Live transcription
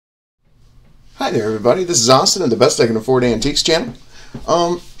Hi there, everybody. This is Austin of the Best I Can Afford Antiques channel.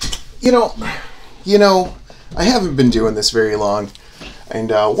 You know, I haven't been doing this very long, and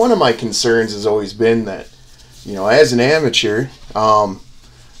one of my concerns has always been that, as an amateur,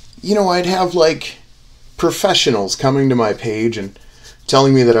 I'd have like professionals coming to my page and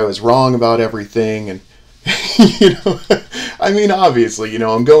telling me that I was wrong about everything, and obviously,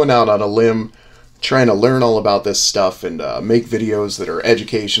 I'm going out on a limb trying to learn all about this stuff and make videos that are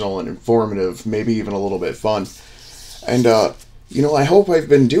educational and informative, maybe even a little bit fun. And, I hope I've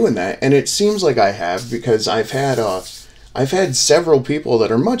been doing that, and it seems like I have, because I've had several people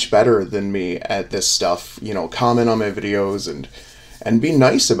that are much better than me at this stuff, comment on my videos and be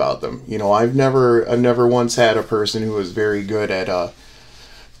nice about them. I've never once had a person who was very good at,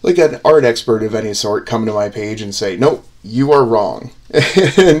 like an art expert of any sort, come to my page and say, nope, you are wrong.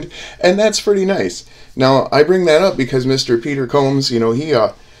 and that's pretty nice. Now, I bring that up because Mr. Peter Combs,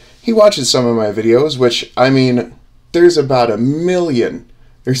 he watches some of my videos, which, there's about a million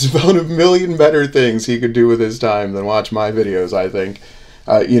better things he could do with his time than watch my videos, I think.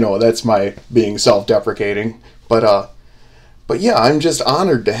 That's my being self-deprecating. But yeah, I'm just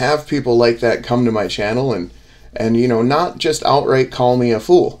honored to have people like that come to my channel and not just outright call me a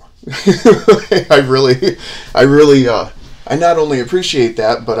fool. I not only appreciate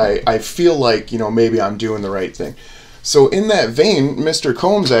that, but I feel like, maybe I'm doing the right thing. So in that vein, Mr.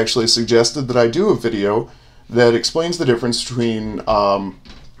 Combs actually suggested that I do a video that explains the difference between Cloisonné,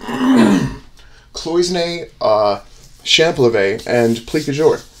 Champlevé, and Plique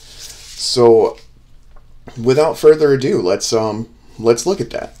Jour. So without further ado, let's look at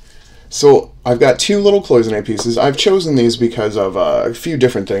that. So I've got two little Cloisonné pieces. I've chosen these because of a few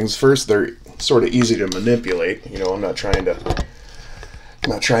different things. First, they're sort of easy to manipulate. I'm not trying to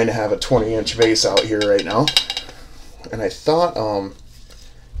have a 20-inch vase out here right now. And I thought,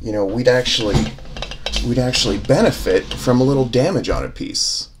 we'd actually benefit from a little damage on a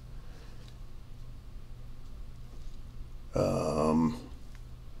piece.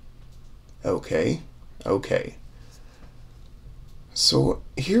 Okay. So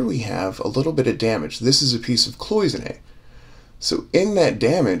here we have a little bit of damage. This is a piece of Cloisonné. So in that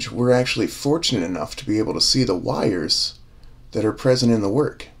damage, we're actually fortunate enough to be able to see the wires that are present in the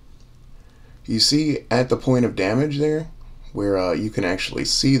work. You see at the point of damage there, where you can actually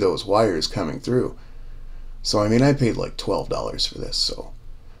see those wires coming through. So I paid like $12 for this,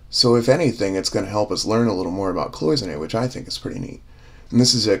 so if anything, it's going to help us learn a little more about Cloisonné, which I think is pretty neat. And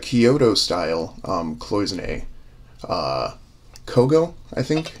this is a Kyoto style Cloisonné. Kogo, I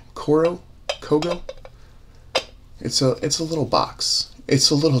think? Kogo? It's a little box.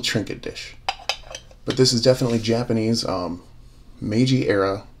 It's a little trinket dish. But this is definitely Japanese Meiji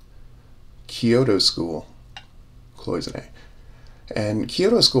era Kyoto school Cloisonné. And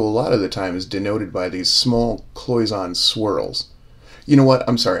Kyoto school a lot of the time is denoted by these small cloison swirls. You know what?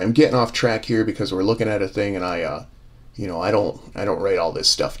 I'm sorry. I'm getting off track here because we're looking at a thing and I don't write all this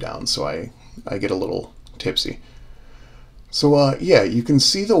stuff down, so I get a little tipsy. So yeah, you can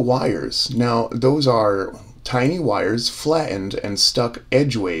see the wires. Now, those are tiny wires flattened and stuck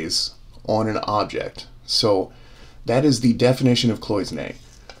edgeways on an object. So that is the definition of Cloisonné.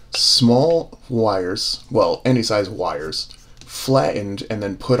 Small wires, well, any size wires, flattened and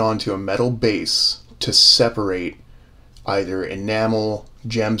then put onto a metal base to separate either enamel,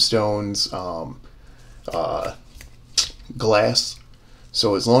 gemstones, glass.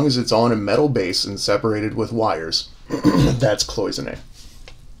 So as long as it's on a metal base and separated with wires, that's Cloisonné.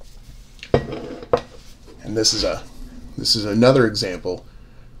 And this is another example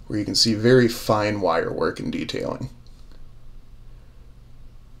where you can see very fine wire work and detailing.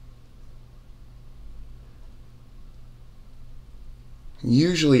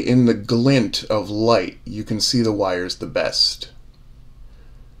 Usually in the glint of light, you can see the wires the best.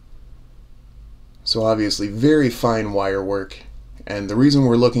 So obviously very fine wire work, and the reason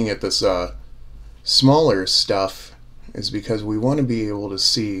we're looking at this smaller stuff is because we want to be able to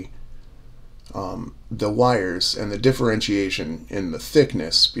see the wires and the differentiation in the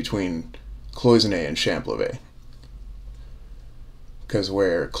thickness between Cloisonné and Champlevé. Because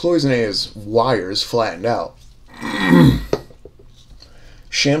where Cloisonné is wires flattened out,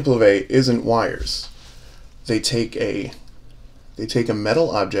 Champlevé isn't wires. They take a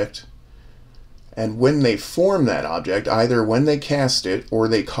metal object, and when they form that object, either when they cast it or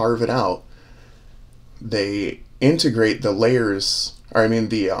they carve it out, they integrate the layers, or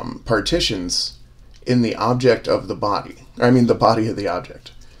the partitions in the object of the body. The body of the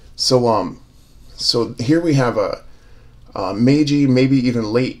object. So here we have a Meiji, maybe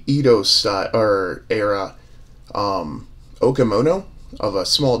even late Edo style or era Okamono of a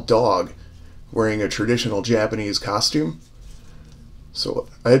small dog wearing a traditional Japanese costume. So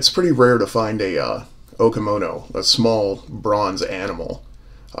it's pretty rare to find a okamono, a small bronze animal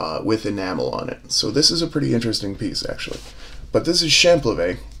with enamel on it. So this is a pretty interesting piece, actually. But this is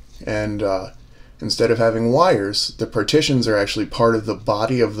Champlevé, and instead of having wires, the partitions are actually part of the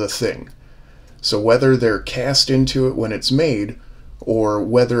body of the thing. So whether they're cast into it when it's made, or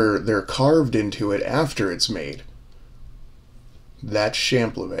whether they're carved into it after it's made, that's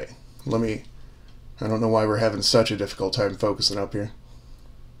Champlevé. I don't know why we're having such a difficult time focusing up here.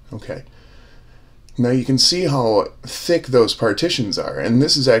 Okay. Now you can see how thick those partitions are, and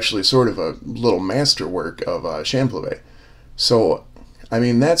this is actually sort of a little masterwork of Champlevé. So, I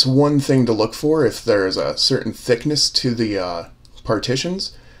mean, that's one thing to look for. If there's a certain thickness to the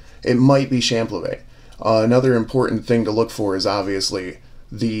partitions, it might be Champlevé. Another important thing to look for is obviously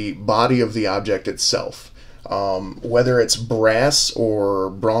the body of the object itself. Whether it's brass or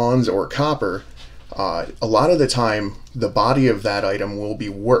bronze or copper, a lot of the time the body of that item will be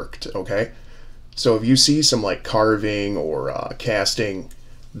worked, okay? So if you see some like carving or casting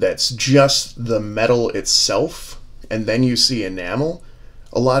that's just the metal itself, and then you see enamel,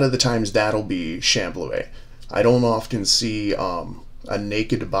 a lot of the times that'll be Champlevé. I don't often see a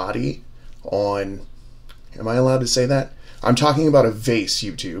naked body on... Am I allowed to say that? I'm talking about a vase,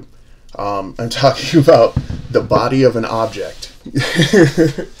 YouTube. I'm talking about the body of an object.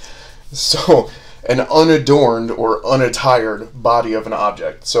 So, an unadorned or unattired body of an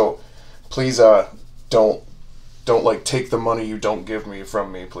object. So, please don't like take the money you don't give me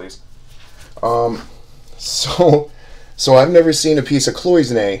from me, please. So I've never seen a piece of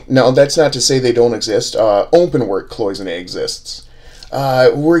cloisonné. Now that's not to say they don't exist. Open work cloisonné exists.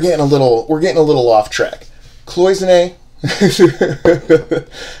 We're getting a little off track. Cloisonné,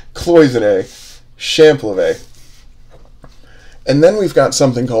 cloisonné, Champlevé, and then we've got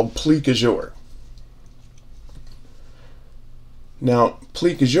something called Plique. Now,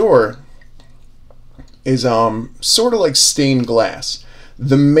 Plique is sort of like stained glass.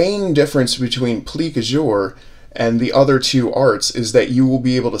 The main difference between Plique and the other two arts is that you will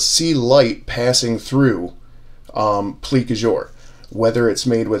be able to see light passing through Plique, whether it's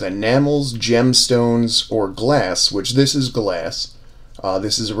made with enamels, gemstones, or glass, which this is glass.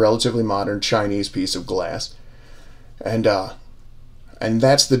 This is a relatively modern Chinese piece of glass, and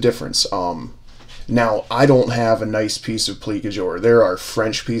that's the difference. Now, I don't have a nice piece of Plique. There are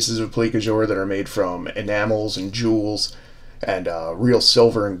French pieces of Plique that are made from enamels and jewels and real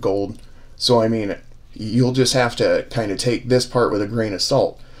silver and gold. So, I mean, you'll just have to kind of take this part with a grain of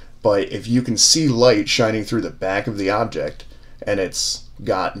salt. But if you can see light shining through the back of the object, and it's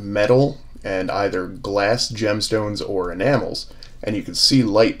got metal and either glass, gemstones, or enamels, and you can see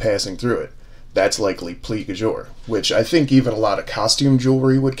light passing through it, that's likely Plique, which I think even a lot of costume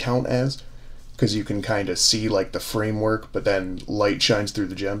jewelry would count as, because you can kind of see like the framework, but then light shines through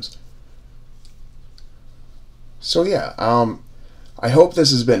the gems. So yeah, I hope this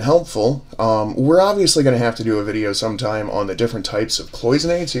has been helpful. We're obviously going to have to do a video sometime on the different types of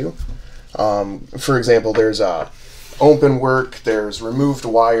cloisonné too. For example, there's open work, there's removed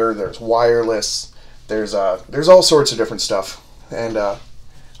wire, there's wireless, there's all sorts of different stuff. And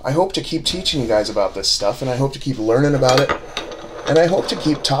I hope to keep teaching you guys about this stuff, and I hope to keep learning about it, and I hope to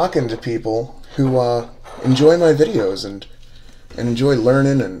keep talking to people who enjoy my videos and enjoy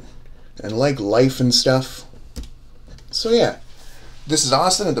learning and like life and stuff. So yeah, this is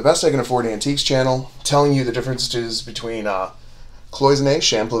Austin at the Best I Can Afford Antiques channel, telling you the differences between Cloisonné,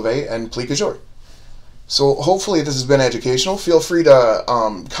 Champlevé, and Plique. So hopefully this has been educational. Feel free to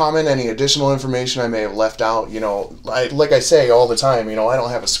comment any additional information I may have left out. You know, like I say all the time, you know, I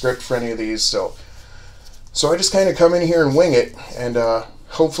don't have a script for any of these, so I just kind of come in here and wing it, and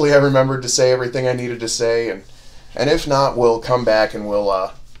hopefully I remembered to say everything I needed to say, and if not, we'll come back and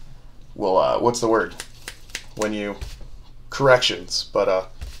we'll what's the word when you corrections,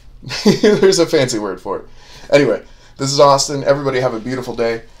 but there's a fancy word for it. Anyway, this is Austin. Everybody have a beautiful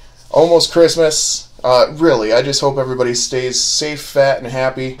day. Almost Christmas. Really, I just hope everybody stays safe, fat, and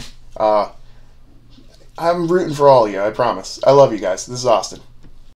happy. I'm rooting for all of you, I promise. I love you guys. This is Austin.